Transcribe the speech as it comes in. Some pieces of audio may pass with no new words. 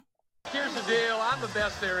Here's the deal, I'm the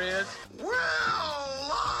best there is. Well,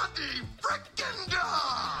 Lottie frickin'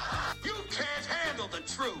 da! You can't handle the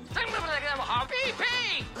truth.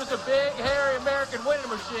 Just a big, hairy American winning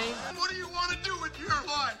machine. What do you want to do with your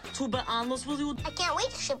life? I can't wait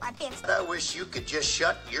to shit my pants. I wish you could just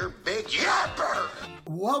shut your big yapper.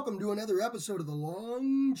 Welcome to another episode of the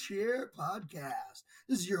Long Chair Podcast.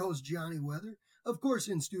 This is your host, Johnny Weather. Of course,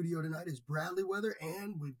 in studio tonight is Bradley Weather,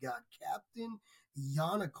 and we've got Captain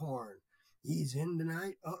Unicorn. He's in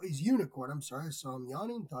tonight. Oh, he's Unicorn. I'm sorry. I saw him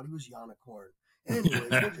yawning. Thought he was Unicorn. Anyways,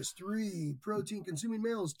 we're just three protein-consuming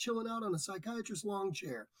males chilling out on a psychiatrist's long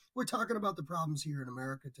chair. We're talking about the problems here in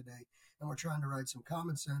America today, and we're trying to write some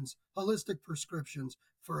common sense, holistic prescriptions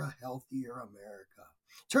for a healthier America.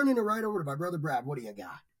 Turning it right over to my brother Brad. What do you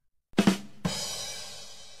got?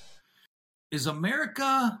 Is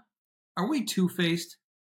America, are we two-faced?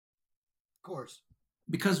 Of course.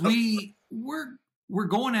 Because we're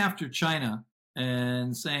going after China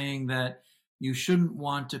and saying that you shouldn't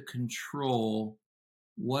want to control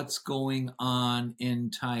what's going on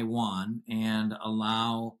in Taiwan and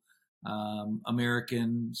allow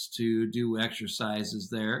Americans to do exercises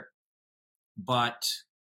there. But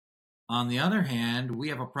on the other hand, we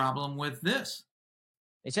have a problem with this.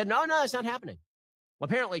 They said, no, it's not happening. Well,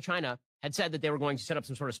 apparently China had said that they were going to set up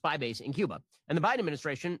some sort of spy base in Cuba, and the Biden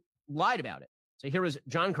administration lied about it. So here was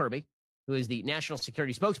John Kirby, who is the national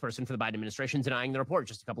security spokesperson for the Biden administration, denying the report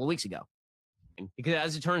just a couple of weeks ago. Because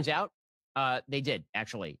as it turns out, they did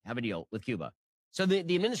actually have a deal with Cuba. So the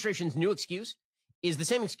administration's new excuse is the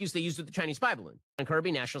same excuse they used with the Chinese spy balloon. John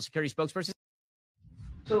Kirby, national security spokesperson.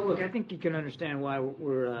 So, look, I think you can understand why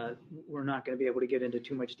we're not going to be able to get into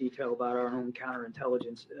too much detail about our own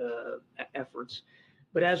counterintelligence efforts.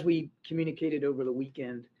 But as we communicated over the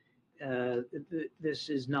weekend, this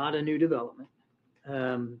is not a new development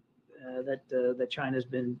that China's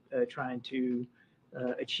been trying to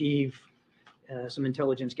achieve some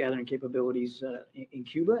intelligence gathering capabilities in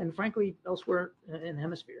Cuba and, frankly, elsewhere in the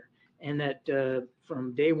hemisphere. And that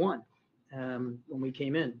from day one, when we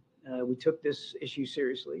came in, we took this issue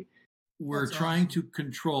seriously. We're trying to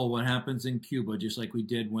control what happens in Cuba, just like we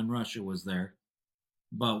did when Russia was there.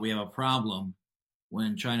 But we have a problem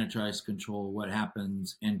when China tries to control what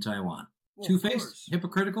happens in Taiwan. Well, Two-faced?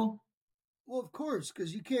 Hypocritical? Well, of course,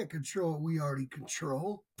 because you can't control what we already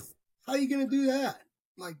control. How are you going to do that?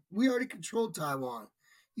 Like, we already control Taiwan.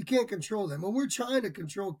 You can't control them. Well, we're trying to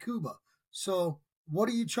control Cuba. So what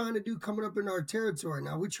are you trying to do coming up in our territory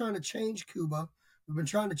now? We're trying to change Cuba. We've been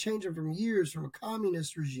trying to change it from years, from a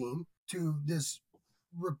communist regime to this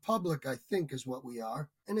republic, I think is what we are.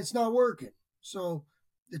 And it's not working. So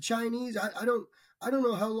the Chinese, I don't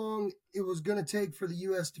know how long it was going to take for the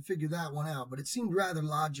U.S. to figure that one out, but it seemed rather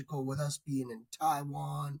logical with us being in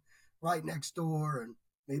Taiwan right next door and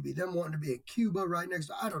maybe them wanting to be in Cuba right next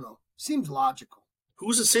door. I don't know. Seems logical.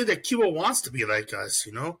 Who's to say that Cuba wants to be like us,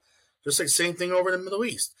 you know? Just like same thing over in the Middle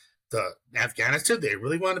East. The Afghanistan, they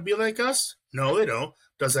really want to be like us? No, they don't.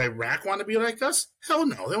 Does Iraq want to be like us? Hell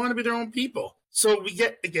no. They want to be their own people. So we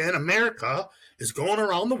get, again, America is going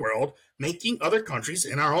around the world making other countries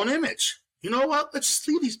in our own image. You know what? Let's just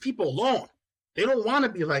leave these people alone. They don't want to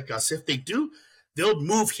be like us. If they do, they'll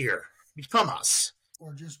move here, become us.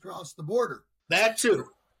 Or just cross the border. That too.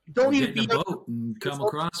 Don't get in a boat and come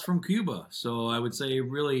across from Cuba. So I would say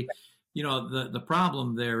really, you know, the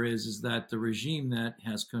problem there is that the regime that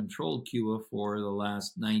has controlled Cuba for the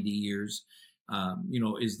last 90 years,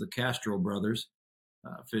 is the Castro brothers,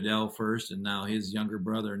 Fidel first, and now his younger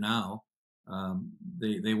brother now.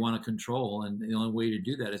 They want to control, and the only way to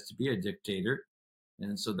do that is to be a dictator.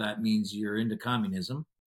 And so that means you're into communism.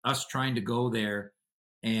 Us trying to go there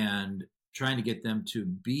and trying to get them to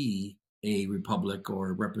be a republic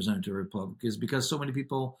or represent a republic is because so many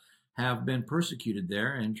people have been persecuted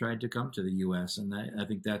there and tried to come to the U.S. And I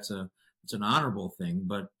think it's an honorable thing.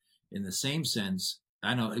 But in the same sense,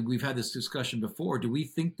 I know we've had this discussion before. Do we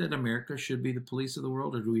think that America should be the police of the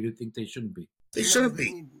world, or do we think they shouldn't be? They shouldn't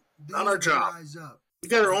be. Not our job. We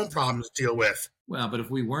got our own problems to deal with. Well, but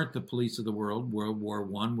if we weren't the police of the world, World War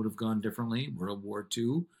I would have gone differently. World War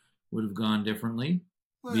II would have gone differently.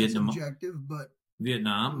 Well, it's objective, but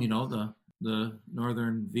Vietnam, the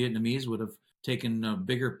northern Vietnamese would have taken a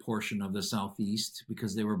bigger portion of the southeast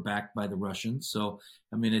because they were backed by the Russians. So,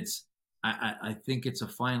 I mean, I think it's a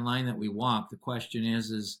fine line that we walk. The question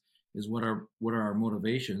is what are our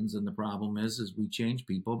motivations? And the problem is we change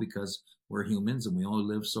people because we're humans and we only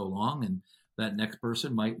live so long, and that next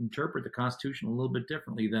person might interpret the Constitution a little bit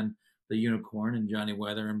differently than the Unicorn and Johnny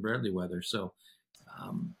Weather and Bradley Weather. So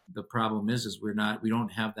the problem is we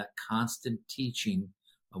don't have that constant teaching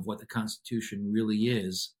of what the Constitution really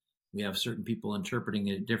is We have certain people interpreting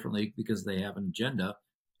it differently because they have an agenda,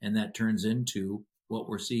 and that turns into what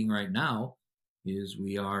we're seeing right now is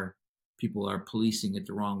people are policing it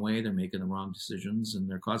the wrong way. They're making the wrong decisions, and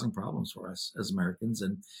they're causing problems for us as Americans.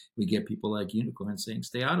 And we get people like Unicorn saying,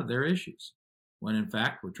 stay out of their issues, when in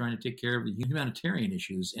fact, we're trying to take care of the humanitarian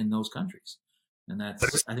issues in those countries. And I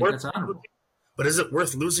think that's honorable. But is it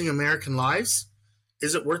worth losing American lives?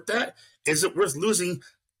 Is it worth that? Is it worth losing,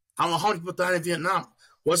 I don't know how many people died in Vietnam.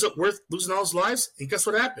 Was it worth losing all those lives? And guess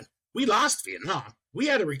what happened? We lost Vietnam. We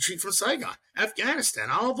had to retreat from Saigon. Afghanistan,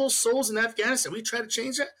 all those souls in Afghanistan, we tried to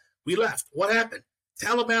change that. We left. What happened?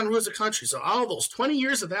 Taliban rules the country. So all those 20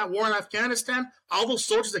 years of that war in Afghanistan, all those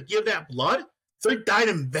soldiers that give that blood, they died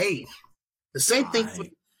in vain. The same thing.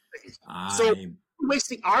 So we're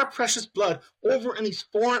wasting our precious blood over in these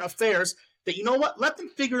foreign affairs that, you know what? Let them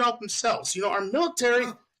figure it out themselves. You know, our military,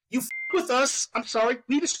 you f with us, I'm sorry,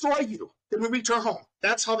 we destroy you. Then we reach our home.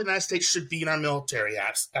 That's how the United States should be in our military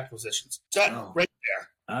acquisitions. Right there.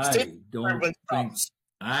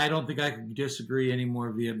 I don't think I can disagree any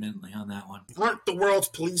more vehemently on that one. We aren't the world's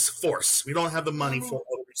police force. We don't have the money for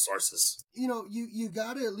all the resources. You know, you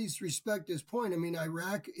got to at least respect his point. I mean,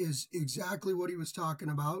 Iraq is exactly what he was talking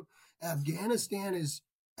about. Afghanistan is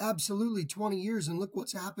absolutely 20 years, and look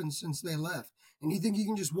what's happened since they left. And you think you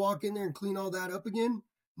can just walk in there and clean all that up again?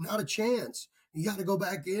 Not a chance. You got to go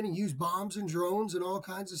back in and use bombs and drones and all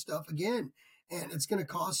kinds of stuff again. And it's going to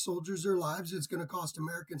cost soldiers their lives. It's going to cost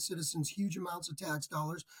American citizens huge amounts of tax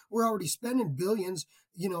dollars. We're already spending billions,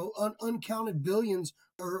 you know, uncounted billions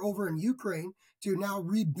are over in Ukraine to now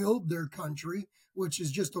rebuild their country, which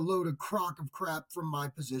is just a load of crock of crap from my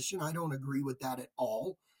position. I don't agree with that at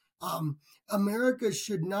all. America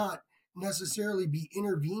should not necessarily be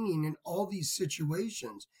intervening in all these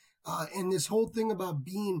situations. And this whole thing about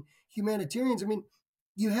being humanitarians, I mean,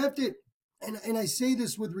 you have to, and I say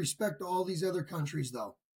this with respect to all these other countries,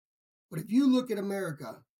 though. But if you look at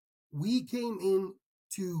America, we came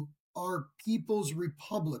into our People's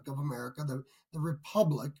Republic of America, the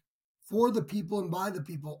Republic, for the people and by the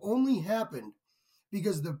people, only happened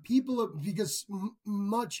because some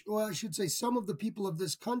of the people of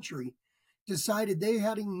this country decided they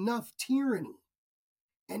had enough tyranny.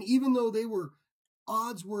 And even though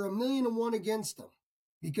odds were 1,000,000 against them,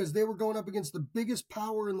 because they were going up against the biggest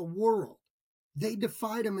power in the world, they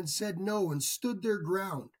defied them and said no and stood their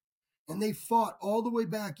ground. And they fought all the way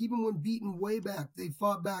back, even when beaten way back, they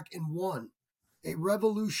fought back and won a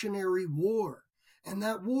revolutionary war. And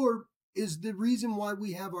that war is the reason why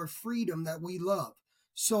we have our freedom that we love.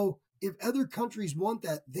 So if other countries want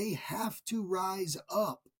that, they have to rise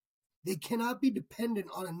up. They cannot be dependent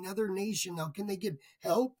on another nation. Now, can they get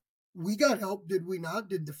help? We got help, did we not?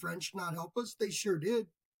 Did the French not help us? They sure did.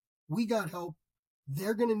 We got help.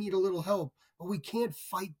 They're going to need a little help, but we can't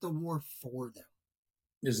fight the war for them.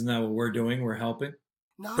 Isn't that what we're doing? We're helping?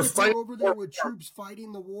 Not if we're over there with troops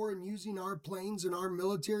fighting the war and using our planes and our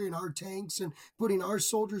military and our tanks and putting our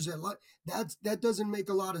soldiers at that doesn't make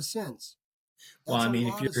a lot of sense. That's well, I mean,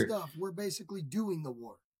 if you're stuff. We're basically doing the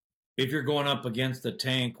war. If you're going up against a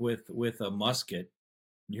tank with a musket,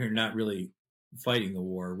 you're not really fighting the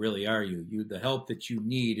war, really, are you? The help that you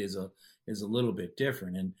need is a little bit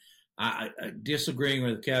different. And I disagreeing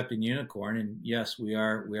with Captain Unicorn, and yes, we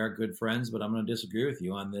are good friends, but I'm going to disagree with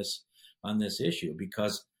you on this issue,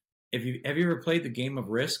 because have you ever played the game of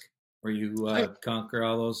Risk, where you conquer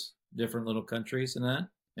all those different little countries and that?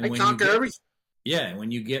 And I conquer everything. Yeah,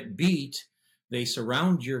 when you get beat, they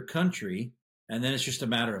surround your country, and then it's just a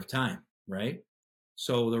matter of time, right?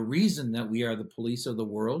 So the reason that we are the police of the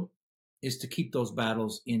world is to keep those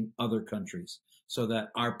battles in other countries so that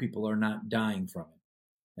our people are not dying from it.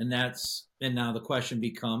 And now the question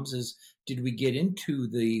becomes did we get into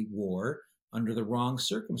the war under the wrong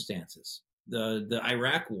circumstances? The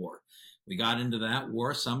Iraq war, we got into that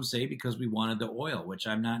war, some say because we wanted the oil, which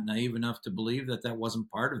I'm not naive enough to believe that wasn't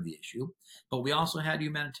part of the issue. But we also had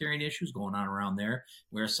humanitarian issues going on around there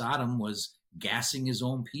where Saddam was gassing his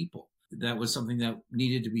own people. That was something that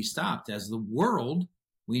needed to be stopped. As the world,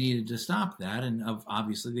 we needed to stop that. And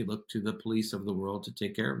obviously they looked to the police of the world to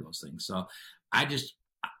take care of those things. So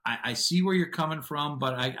I see where you're coming from,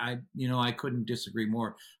 but I couldn't disagree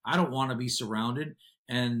more. I don't want to be surrounded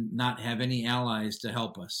and not have any allies to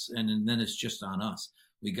help us. And then it's just on us.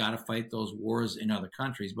 We got to fight those wars in other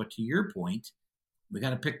countries. But to your point, we got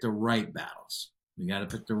to pick the right battles. We got to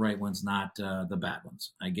pick the right ones, not the bad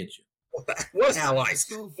ones. I get you. What allies?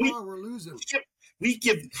 So far, we're losing. We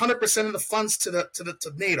give 100% of the funds to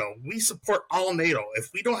NATO. We support all NATO.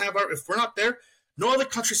 If we're not there, no other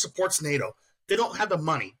country supports NATO. They don't have the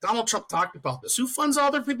money. Donald Trump talked about this. Who funds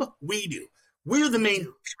all their people? We do. We're the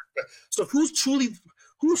main. So who's truly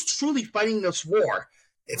fighting this war?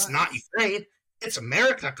 It's not Ukraine. It's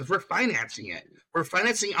America, because we're financing it. We're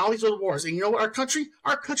financing all these other wars. And you know what? Our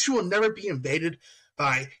country will never be invaded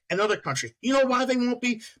by another country. You know why they won't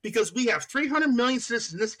be? Because we have 300 million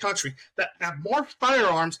citizens in this country that have more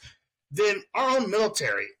firearms than our own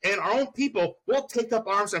military. And our own people will take up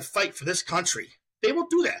arms and fight for this country. They will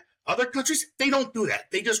do that. Other countries, they don't do that.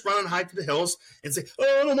 They just run and hide to the hills and say,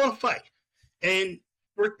 oh, I don't want to fight. And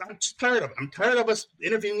I'm just tired of it. I'm tired of us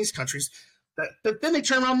interviewing these countries. But then they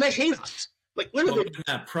turn around and they hate us. Like, literally. In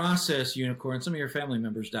that process, Unicorn, some of your family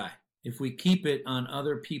members die. If we keep it on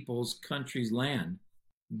other people's countries' land,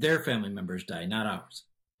 their family members die, not ours.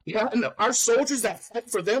 Yeah, and our soldiers that fight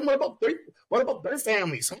for them, what about their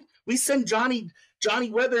families? Huh? We send Johnny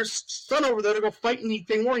Weather's son over there to go fight in the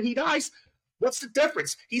Ukraine war, and he dies. What's the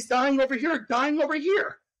difference? He's dying over here, dying over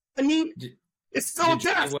here. I mean, it's still death.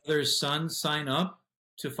 Did Johnny Weather's son sign up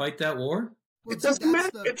to fight that war? Well, it doesn't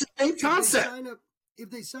matter. It's the same concept. If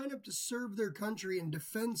they sign up to serve their country in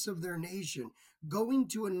defense of their nation, going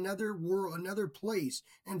to another world, another place,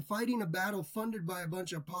 and fighting a battle funded by a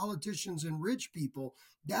bunch of politicians and rich people,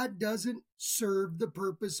 that doesn't serve the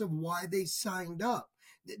purpose of why they signed up.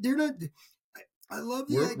 They're not. I love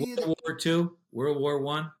the idea that World War II, World War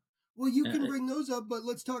I. Well, you can bring those up, but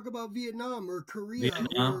let's talk about Vietnam or Korea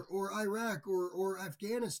or Iraq or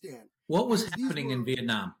Afghanistan. What was happening in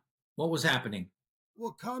Vietnam? What was happening?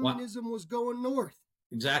 Well, communism was going north.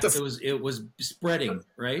 Exactly. It was spreading,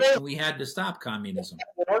 right? And we had to stop communism,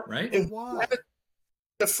 right? And why?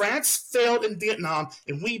 The France failed in Vietnam,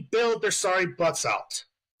 and we bailed their sorry butts out.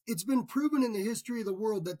 It's been proven in the history of the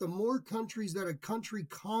world that the more countries that a country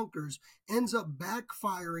conquers ends up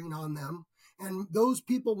backfiring on them, and those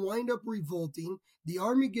people wind up revolting. The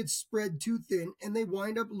army gets spread too thin, and they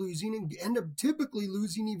wind up losing and end up typically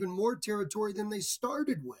losing even more territory than they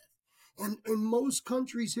started with. And in most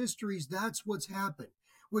countries' histories, that's what's happened,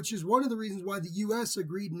 which is one of the reasons why the U.S.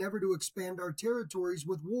 agreed never to expand our territories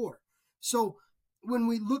with war. So when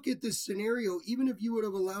we look at this scenario, even if you would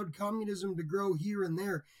have allowed communism to grow here and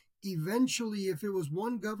there, eventually, if it was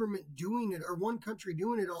one government doing it or one country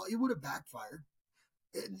doing it all, it would have backfired.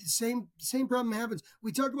 Same problem happens.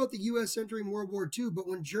 We talk about the U.S. entering World War II, but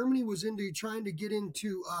when Germany was trying to get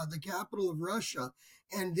into the capital of Russia,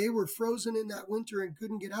 and they were frozen in that winter and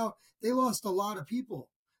couldn't get out, they lost a lot of people.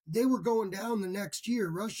 They were going down the next year.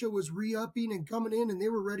 Russia was re-upping and coming in, and they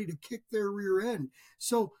were ready to kick their rear end.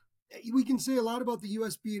 So we can say a lot about the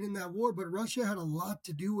U.S. being in that war, but Russia had a lot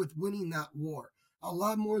to do with winning that war. A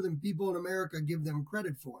lot more than people in America give them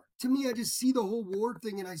credit for. To me, I just see the whole war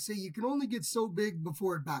thing and I say you can only get so big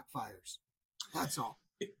before it backfires. That's all.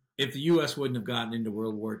 If the U.S. wouldn't have gotten into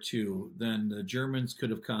World War II, then the Germans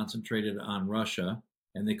could have concentrated on Russia,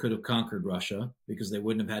 and they could have conquered Russia because they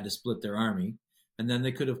wouldn't have had to split their army. And then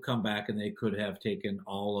they could have come back and they could have taken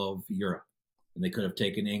all of Europe. And they could have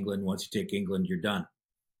taken England. Once you take England, you're done.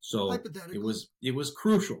 So it was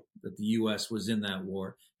crucial that the U.S. was in that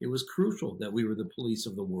war. It was crucial that we were the police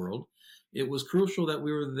of the world. It was crucial that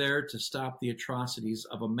we were there to stop the atrocities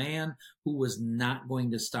of a man who was not going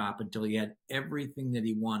to stop until he had everything that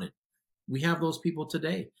he wanted. We have those people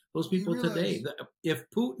today. Those people today. If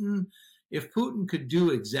Putin could do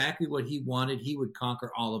exactly what he wanted, he would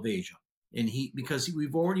conquer all of Asia. And because we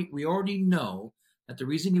already know that the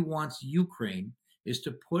reason he wants Ukraine is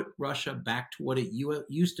to put Russia back to what it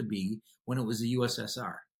used to be when it was the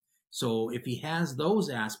USSR. So if he has those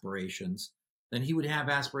aspirations, then he would have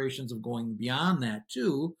aspirations of going beyond that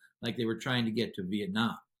too, like they were trying to get to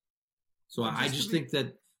Vietnam. So I just think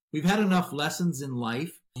that we've had enough lessons in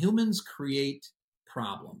life. Humans create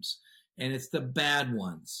problems, and it's the bad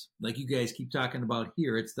ones, like you guys keep talking about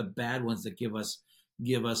here. It's the bad ones that give us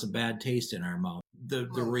a bad taste in our mouth. The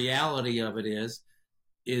reality of it is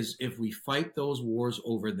if we fight those wars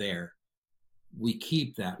over there, we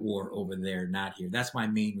keep that war over there, not here. That's my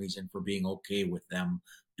main reason for being okay with them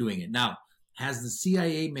doing it. Now, has the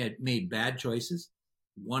CIA made bad choices?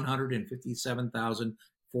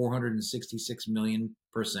 157,466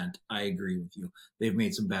 million%. I agree with you. They've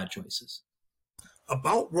made some bad choices.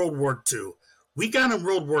 About World War II, we got in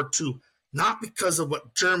World War II not because of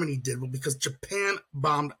what Germany did, but because Japan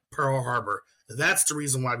bombed Pearl Harbor. That's the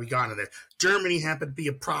reason why we got in there. Germany happened to be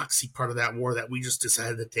a proxy part of that war that we just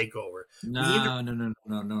decided to take over. No.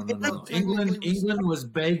 England was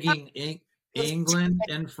begging. England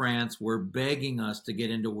and France were begging us to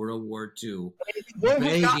get into World War II,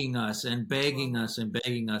 begging us and begging us and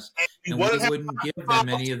begging us, and we wouldn't give them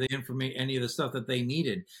any of the information, any of the stuff that they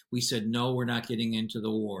needed. We said, no, we're not getting into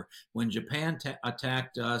the war. When Japan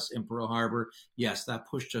attacked us in Pearl Harbor, yes, that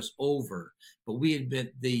pushed us over. But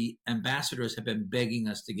the ambassadors have been begging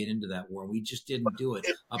us to get into that war. We just didn't do it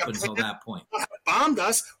up until that point. Bombed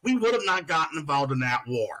us, we would have not gotten involved in that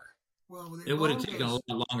war. Well, it would have taken a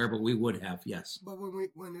lot longer, but we would have, yes. But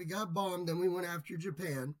when we got bombed, then we went after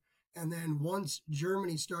Japan. And then once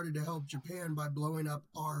Germany started to help Japan by blowing up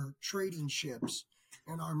our trading ships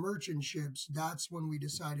and our merchant ships, that's when we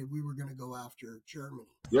decided we were going to go after Germany.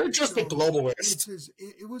 You're just a globalist.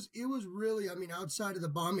 It was really, I mean, outside of the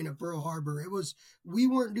bombing of Pearl Harbor, we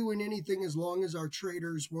weren't doing anything as long as our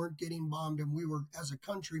traders weren't getting bombed, and we were, as a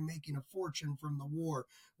country, making a fortune from the war.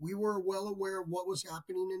 We were well aware of what was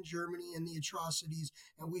happening in Germany and the atrocities,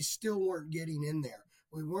 and we still weren't getting in there.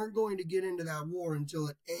 We weren't going to get into that war until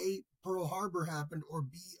A, Pearl Harbor happened, or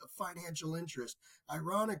B, a financial interest.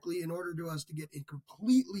 Ironically, in order to us to get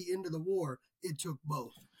completely into the war, it took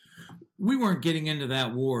both. We weren't getting into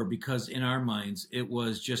that war because in our minds, it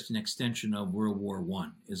was just an extension of World War I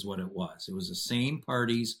is what it was. It was the same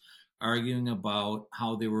parties arguing about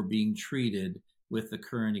how they were being treated with the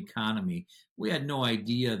current economy. We had no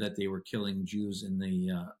idea that they were killing Jews in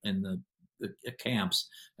the camps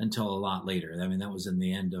until a lot later. I mean, that was in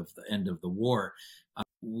the end of the war.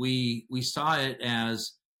 We saw it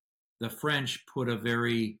as the French put a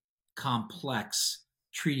very complex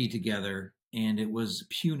treaty together, and it was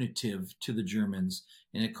punitive to the Germans,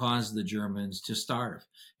 and it caused the Germans to starve.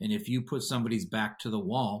 And if you put somebody's back to the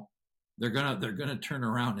wall, they're gonna turn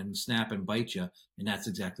around and snap and bite you, and that's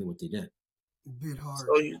exactly what they did. A bit hard.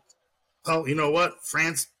 So, you know what?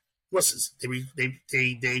 France,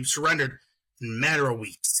 they surrendered in a matter of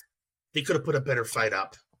weeks. They could have put a better fight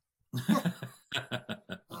up.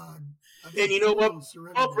 And you know what?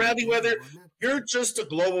 Oh, Bradley Weather, you're just a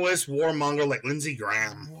globalist warmonger like Lindsey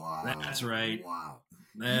Graham. Wow. That's right. Wow.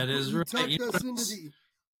 That is right. You tucked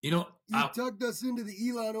us into the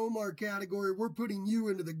Elon Omar category. We're putting you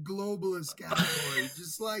into the globalist category,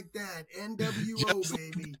 just like that. NWO,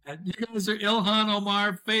 baby. You guys are Ilhan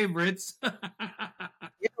Omar favorites. You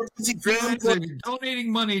guys are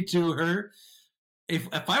donating money to her. If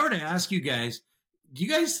I were to ask you guys, do you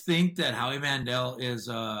guys think that Howie Mandel is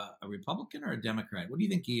a Republican or a Democrat? What do you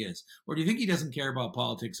think he is? Or do you think he doesn't care about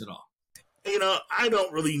politics at all? You know, I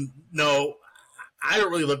don't really know. I don't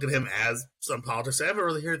really look at him as some politics. I haven't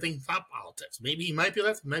really heard anything about politics. Maybe he might be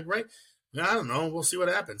left, maybe right. I don't know. We'll see what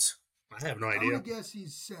happens. I have no idea. I'm going to guess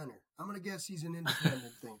he's center. I'm going to guess he's an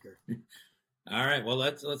independent thinker. All right. Well,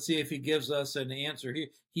 let's see if he gives us an answer here.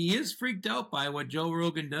 He is freaked out by what Joe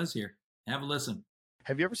Rogan does here. Have a listen.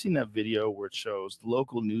 Have you ever seen that video where it shows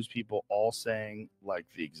local news people all saying like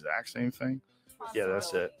the exact same thing? Yeah,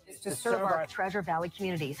 that's it. To serve our Treasure Valley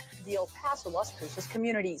communities, the El Paso, Las Cruces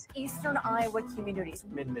communities, Eastern Iowa communities,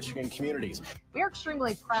 Mid-Michigan communities. We are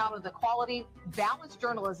extremely proud of the quality, balanced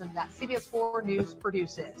journalism that CBS 4 News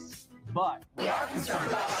produces. But we are concerned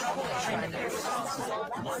about trouble and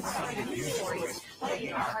one-sided news stories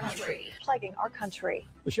plaguing our country.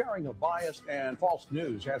 The sharing of biased and false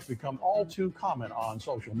news has become all too common on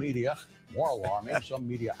social media. More alarming, some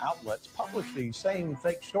media outlets publish these same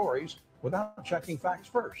fake stories without checking facts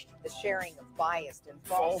first. The sharing of biased and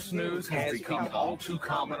false news has become all too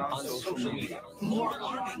common on social media. More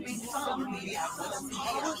alarming, some media outlets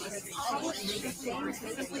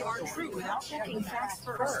simply aren't true without checking facts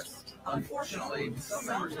first. Unfortunately,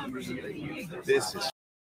 some members of the media. This is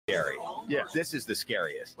scary. Yeah, this is the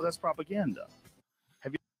scariest. Well, that's propaganda.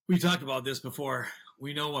 We talked about this before.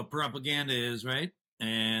 We know what propaganda is, right?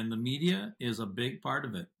 And the media is a big part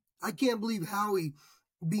of it. I can't believe Howie,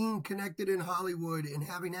 being connected in Hollywood and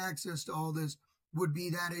having access to all this, would be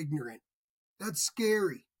that ignorant. That's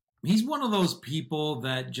scary. He's one of those people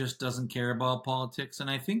that just doesn't care about politics. And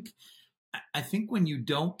I think when you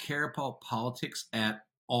don't care about politics at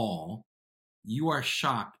all, you are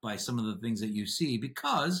shocked by some of the things that you see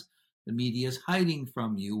because the media is hiding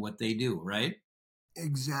from you what they do, right?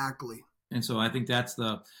 Exactly. And so I think that's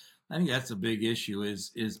the big issue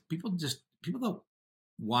is people don't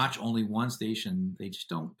watch only one station. They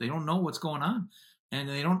don't know what's going on, and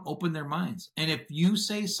they don't open their minds. And if you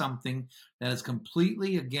say something that is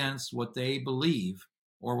completely against what they believe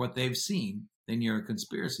or what they've seen, then you're a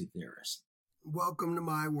conspiracy theorist. Welcome to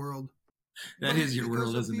my world. That is your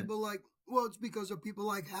world, isn't it? It's because of people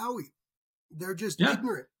like Howie. They're just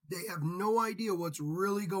ignorant. They have no idea what's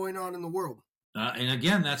really going on in the world. And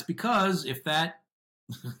again, that's because if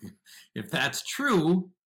that's true,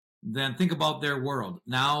 then think about their world.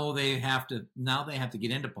 Now they have to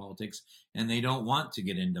get into politics, and they don't want to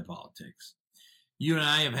get into politics. You and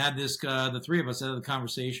I have had this, the three of us had the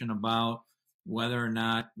conversation about whether or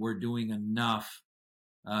not we're doing enough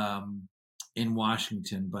in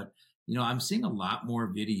Washington. But, I'm seeing a lot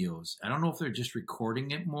more videos. I don't know if they're just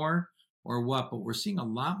recording it more or what, but we're seeing a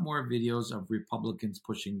lot more videos of Republicans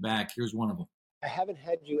pushing back. Here's one of them. I haven't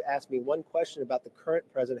had you ask me one question about the current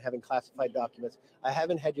president having classified documents. I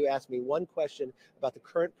haven't had you ask me one question about the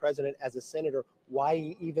current president as a senator, why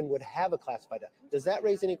he even would have a classified document. Does that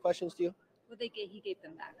raise any questions to you? Well, he gave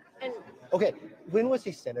them back. And okay, when was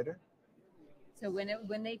he senator? so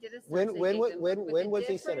when they did a search, When was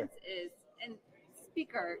he the senator? difference is, and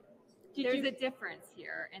Speaker, there's a difference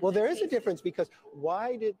here. in Well, the there is a cases. difference because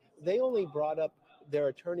why did they only brought up their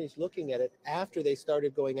attorneys looking at it after they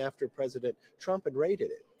started going after President Trump and raided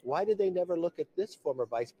it? Why did they never look at this former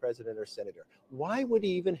vice president or senator? Why would he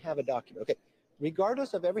even have a document? Okay,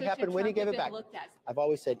 regardless of ever So happened should when he Trump gave have it been back, looked at? I've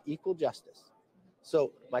always said equal justice.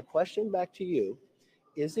 So my question back to you,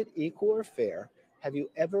 is it equal or fair? Have you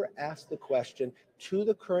ever asked the question to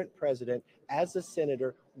the current president as a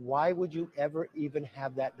senator, why would you ever even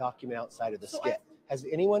have that document outside of the skit? Has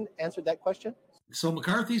anyone answered that question? So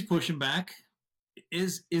McCarthy's pushing back.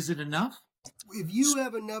 Is it enough? If you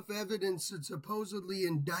have enough evidence to supposedly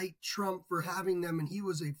indict Trump for having them and he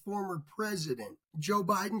was a former president, Joe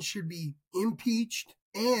Biden should be impeached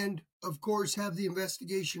and, of course, have the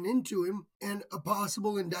investigation into him and a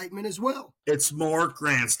possible indictment as well. It's more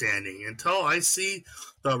grandstanding until I see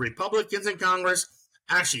the Republicans in Congress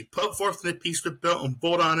actually put forth an impeachment bill and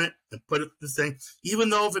vote on it and put it this thing, even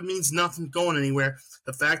though if it means nothing going anywhere,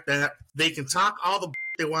 the fact that they can talk all the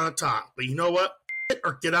they want to talk, but you know what?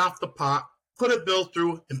 Or get off the pot, put a bill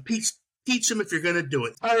through, impeach them if you're going to do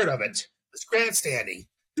it. Tired of it. It's grandstanding.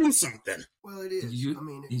 Do something. Well, it is.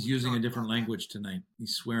 He's using a different language tonight.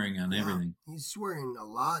 He's swearing on everything. He's swearing a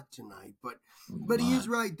lot tonight, but he is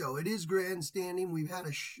right though. It is grandstanding. We've had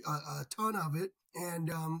a ton of it, and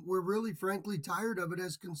we're really, frankly, tired of it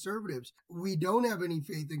as conservatives. We don't have any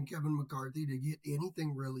faith in Kevin McCarthy to get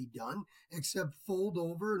anything really done except fold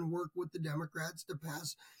over and work with the Democrats to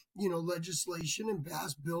pass, legislation and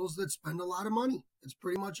pass bills that spend a lot of money. That's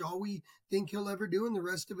pretty much all we think he'll ever do, and the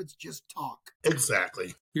rest of it's just talk.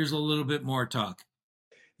 Exactly. Here's a little bit more talk.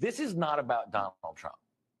 This is not about Donald Trump.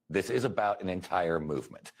 This is about an entire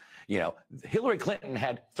movement. Hillary Clinton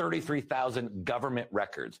had 33,000 government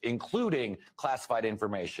records, including classified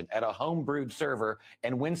information, at a homebrewed server,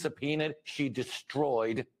 and when subpoenaed, she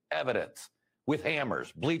destroyed evidence with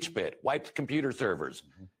hammers, bleach bit, wiped computer servers.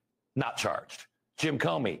 Not charged. Jim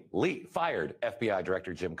Comey, fired FBI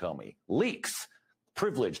Director Jim Comey. Leaks,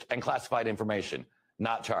 privileged and classified information,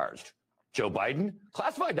 not charged. Joe Biden,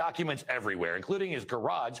 classified documents everywhere, including his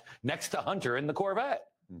garage next to Hunter in the Corvette.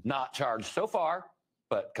 Not charged so far,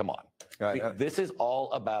 but come on. This is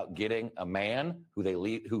all about getting a man who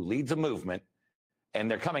leads a movement,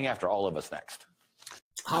 and they're coming after all of us next.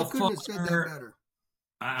 I couldn't have said that better.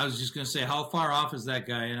 I was just going to say, how far off is that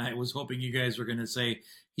guy? And I was hoping you guys were going to say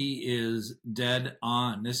he is dead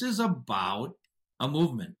on. This is about a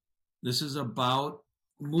movement. This is about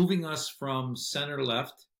moving us from center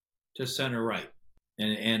left to center right.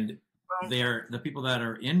 And the people that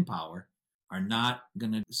are in power are not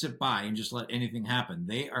going to sit by and just let anything happen.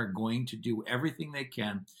 They are going to do everything they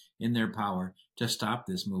can in their power to stop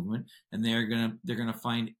this movement, and they're going to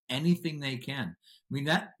find anything they can. I mean,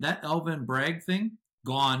 that Alvin Bragg thing,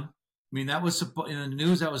 gone. I mean, that was in the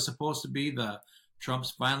news. That was supposed to be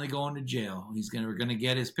Trump's finally going to jail. We're going to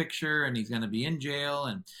get his picture, and he's going to be in jail,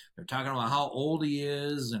 and they're talking about how old he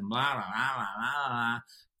is, and blah blah blah blah blah,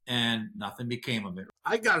 and nothing became of it.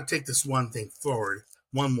 I got to take this one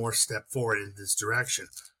more step forward in this direction.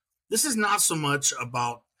 This is not so much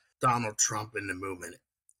about Donald Trump and the movement.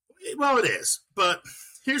 Well, it is, but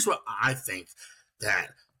here's what I think that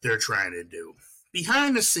they're trying to do.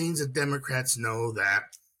 Behind the scenes, the Democrats know that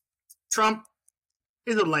Trump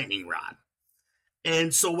is a lightning rod.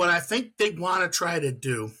 And so what I think they want to try to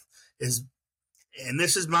do is, and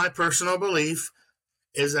this is my personal belief,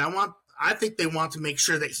 is I think they want to make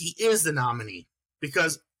sure that he is the nominee,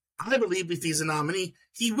 because I believe if he's a nominee,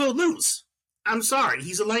 he will lose. I'm sorry,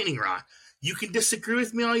 he's a lightning rod. You can disagree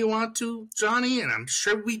with me all you want to, Johnny, and I'm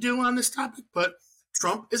sure we do on this topic, but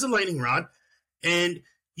Trump is a lightning rod, and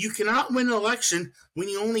you cannot win an election when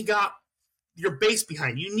you only got your base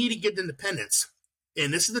behind you. You need to get independence.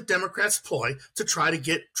 And this is the Democrats' ploy to try to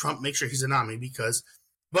get Trump, make sure he's a nominee,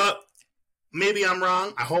 but maybe I'm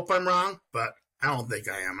wrong. I hope I'm wrong, but I don't think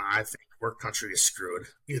I am. I think our country is screwed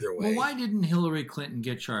either way. Well, why didn't Hillary Clinton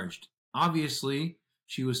get charged? Obviously,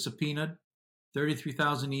 She was subpoenaed,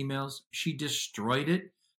 33,000 emails. She destroyed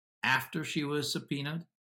it after she was subpoenaed.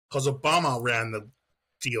 Because Obama ran the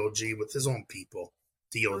DOJ with his own people.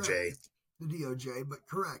 DOJ. Correct. The DOJ, but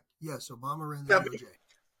correct. Yes, Obama ran the DOJ.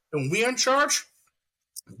 When we're in charge,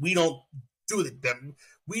 we don't do that.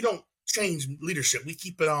 We don't change leadership. We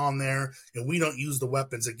keep it on there, and we don't use the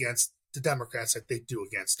weapons against the Democrats like they do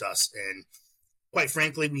against us. And quite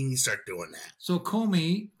frankly, we need to start doing that. So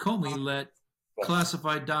Comey let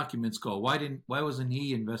classified documents go. Why wasn't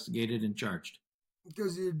he investigated and charged?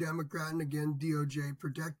 Because he's a Democrat, and again, DOJ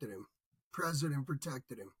protected him. President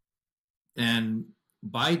protected him. And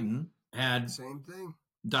Biden had same thing.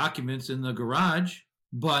 Documents in the garage,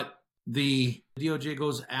 but the DOJ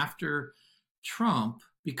goes after Trump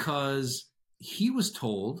because he was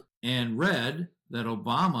told and read that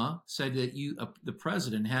Obama said that the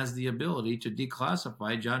president has the ability to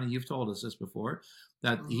declassify. Johnny, you've told us this before,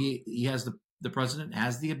 that he has the president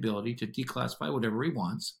has the ability to declassify whatever he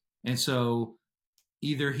wants. And so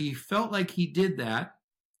either he felt like he did that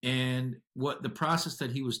and what the process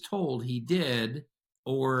that he was told he did,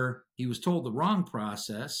 or he was told the wrong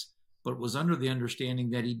process, but was under the understanding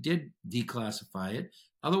that he did declassify it.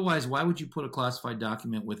 Otherwise, why would you put a classified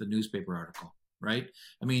document with a newspaper article, right?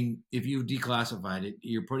 I mean, if you declassified it,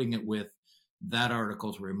 you're putting it with that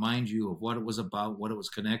article to remind you of what it was about, what it was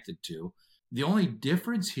connected to. The only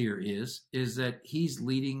difference here is that he's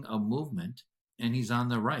leading a movement and he's on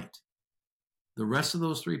the right. The rest of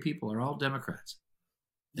those three people are all Democrats.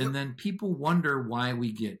 Yep. And then people wonder why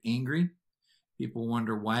we get angry. People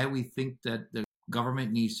wonder why we think that the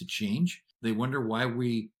government needs to change. They wonder why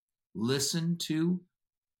we listen to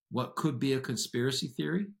what could be a conspiracy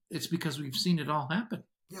theory. It's because we've seen it all happen.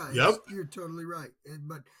 Yeah, you're totally right.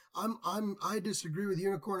 But I disagree with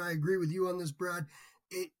Unicorn. I agree with you on this, Brad.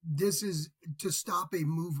 This is to stop a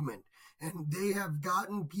movement. And they have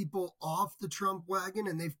gotten people off the Trump wagon,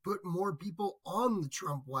 and they've put more people on the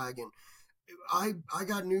Trump wagon. I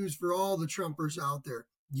got news for all the Trumpers out there.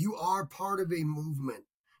 You are part of a movement.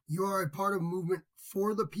 You are a part of a movement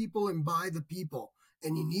for the people and by the people,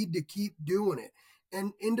 and you need to keep doing it.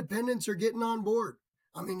 And independents are getting on board.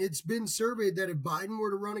 I mean, it's been surveyed that if Biden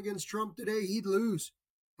were to run against Trump today, he'd lose,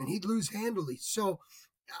 and he'd lose handily. So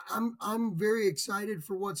I'm very excited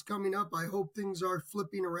for what's coming up. I hope things are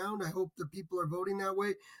flipping around. I hope the people are voting that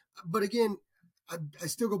way. But again, I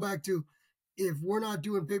still go back to, if we're not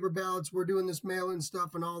doing paper ballots, we're doing this mail-in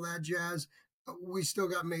stuff and all that jazz, we still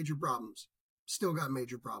got major problems.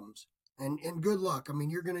 And good luck. I mean,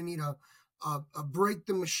 you're going to need a break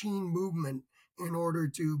the machine movement in order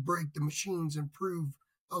to break the machines and prove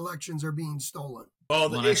elections are being stolen.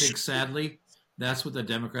 Well, I think sadly, that's what the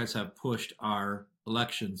Democrats have pushed our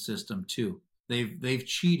election system to. They've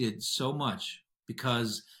cheated so much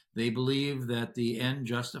because they believe that the end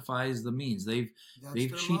justifies the means. They've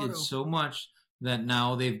cheated motto. So much that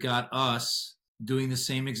now they've got us doing the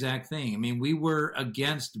same exact thing. I mean, we were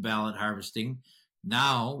against ballot harvesting.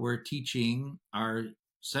 Now we're teaching our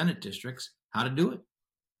Senate districts how to do it.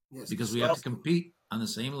 Yes, because we have to compete on the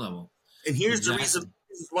same level. And here's the reason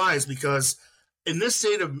why, is because in the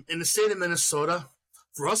state of Minnesota,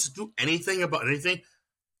 for us to do anything about anything,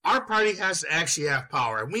 our party has to actually have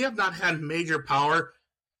power. And we have not had major power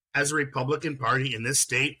as a Republican Party in this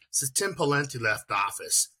state since Tim Pawlenty left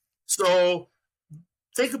office. So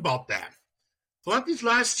think about that. Pawlenty's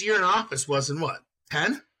last year in office was in what,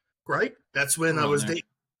 10? Right? That's when I was dating.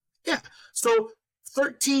 Yeah. So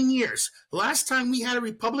 13 years. The last time we had a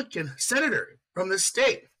Republican senator from this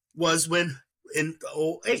state was when in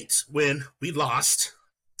 2008, when we lost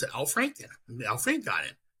to Al Franken. Al Franken got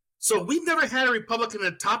in. So we've never had a Republican in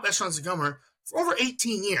the top echelons of government for over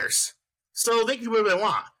 18 years. So they can do whatever they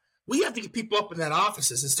want. We have to get people up in that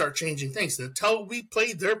offices and start changing things. And until we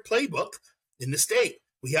play their playbook in the state,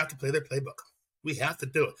 we have to play their playbook. We have to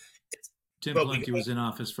do it. Tim Pawlenty was in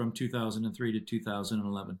office from 2003 to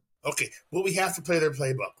 2011. Okay, well, we have to play their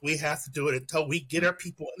playbook. We have to do it until we get our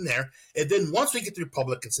people in there. And then once we get the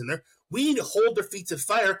Republicans in there, we need to hold their feet to the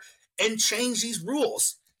fire and change these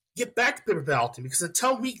rules. Get back to paper balloting, because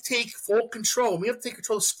until we take full control, we have to take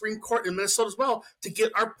control of the Supreme Court in Minnesota as well to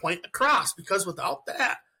get our point across, because without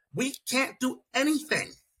that, we can't do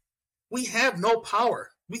anything. We have no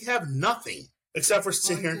power. We have nothing except for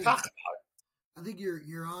sit here and talk about it. I think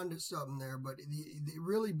you're on to something there, but it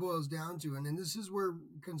really boils down to, and this is where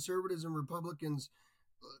conservatives and Republicans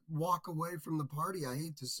walk away from the party. I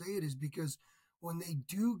hate to say it, is because when they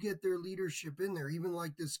do get their leadership in there, even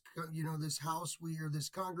like this, this House this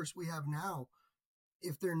Congress we have now,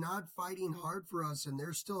 if they're not fighting hard for us and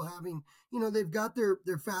they're still having, they've got their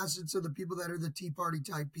facets of the people that are the Tea Party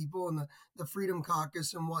type people and the Freedom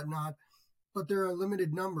Caucus and whatnot, but they're a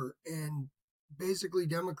limited number. And basically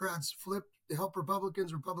Democrats flip to help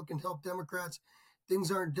Republicans, Republicans help Democrats.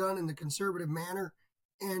 Things aren't done in the conservative manner,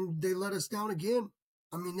 and they let us down again.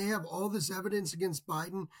 I mean, they have all this evidence against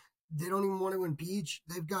Biden. They don't even want to impeach.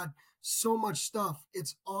 They've got so much stuff.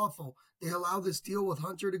 It's awful. They allow this deal with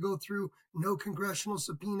Hunter to go through. No congressional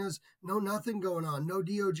subpoenas, no nothing going on, no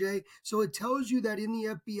DOJ. So it tells you that in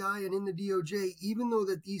the FBI and in the DOJ, even though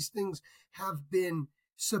that these things have been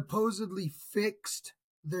supposedly fixed,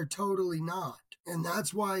 they're totally not. And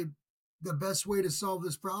that's why the best way to solve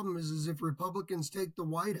this problem is if Republicans take the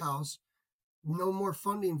White House, no more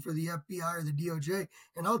funding for the FBI or the DOJ.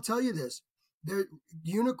 And I'll tell you this,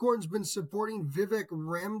 Unicorn's been supporting Vivek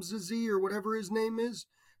Ramsey or whatever his name is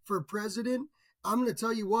for president. I'm going to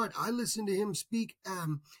tell you what, I listened to him speak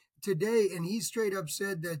today, and he straight up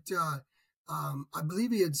said that, I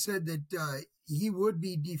believe he had said that he would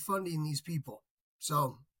be defunding these people.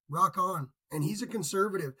 So rock on. And he's a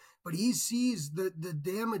conservative, but he sees the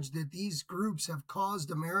damage that these groups have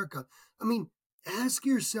caused America. I mean, ask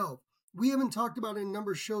yourself, we haven't talked about it in a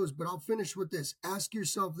number of shows, but I'll finish with this. Ask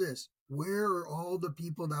yourself this. Where are all the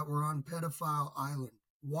people that were on Pedophile Island?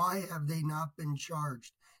 Why have they not been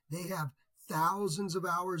charged? They have thousands of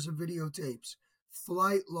hours of videotapes,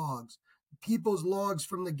 flight logs, people's logs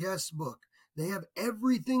from the guest book. They have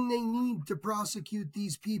everything they need to prosecute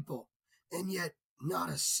these people, and yet not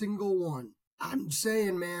a single one. I'm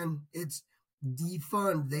saying, man, it's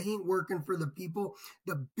defund. They ain't working for the people.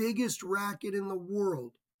 The biggest racket in the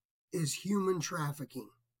world is human trafficking.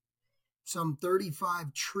 Some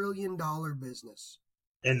 $35 trillion business.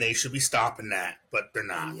 And they should be stopping that, but they're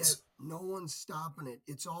not. And yet, no one's stopping it.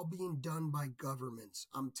 It's all being done by governments.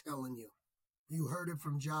 I'm telling you. You heard it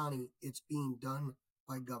from Johnny. It's being done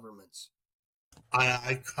by governments.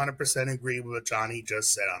 I 100% agree with what Johnny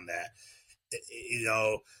just said on that.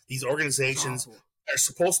 These organizations are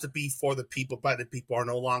supposed to be for the people, by the people, are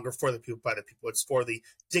no longer for the people, by the people. It's for the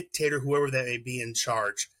dictator, whoever that may be in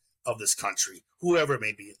charge of this country, whoever it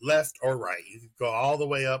may be, left or right. You can go all the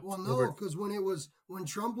way up. Well, no, because when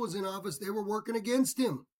Trump was in office, they were working against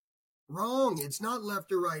him. Wrong. It's not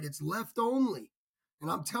left or right. It's left only. And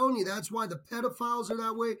I'm telling you, that's why the pedophiles are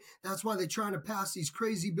that way. That's why they're trying to pass these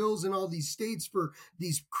crazy bills in all these states for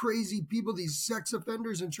these crazy people, these sex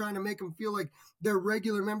offenders, and trying to make them feel like they're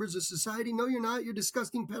regular members of society. No, you're not. You're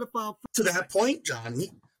disgusting pedophile. To that point, Johnny,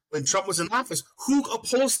 when Trump was in office, who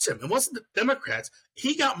opposed him? It wasn't the Democrats.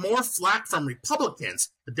 He got more flack from Republicans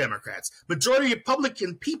than Democrats. Majority of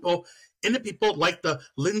Republican people, and the people like the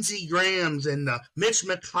Lindsey Grahams and the Mitch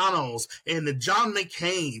McConnells and the John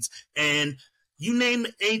McCains and you name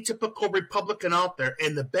a typical Republican out there,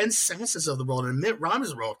 and the Ben Sanses of the world and Mitt Romney's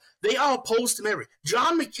of the world, they all opposed him.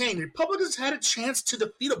 John McCain, Republicans had a chance to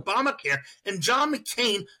defeat Obamacare, and John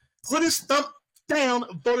McCain put his thumb down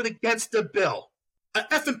and voted against the bill. An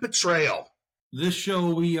effing betrayal. This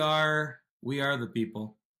show, we are the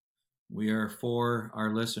people. We are for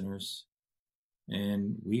our listeners,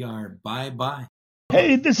 and we are bye-bye.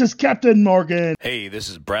 Hey, this is Captain Morgan. Hey, this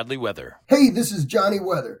is Bradley Weather. Hey, this is Johnny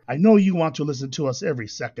Weather. I know you want to listen to us every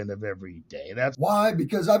second of every day. That's why,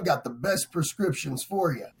 because I've got the best prescriptions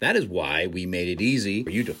for you. That is why we made it easy for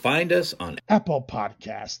you to find us on Apple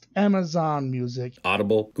Podcast, Amazon Music,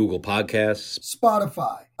 Audible, Google Podcasts,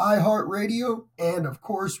 Spotify, iHeartRadio, and of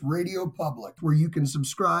course, Radio Public, where you can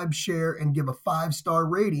subscribe, share, and give a 5-star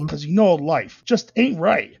rating. Because you know life just ain't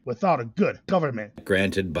right without a good government.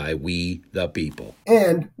 Granted by we the people.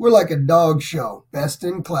 And we're like a dog show. Best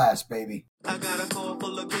in class, baby. I got a car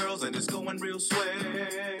full of girls and it's going real swell.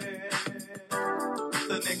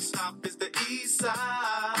 The next stop is the East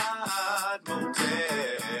Side Motel.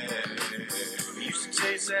 We used to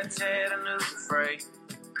chase that Ted and look afraid.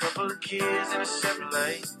 Couple of kids in a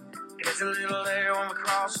Chevrolet. It's a little air when we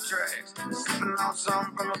cross the tracks. Sipping on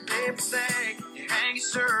something from a paper sack. You hang your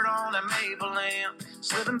shirt on that maple lamp.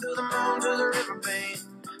 Slipping through the moon to the riverbed.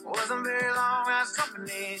 Wasn't very long, I was jumping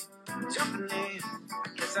in. I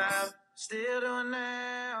guess I'm still doing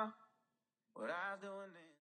now what I was doing then.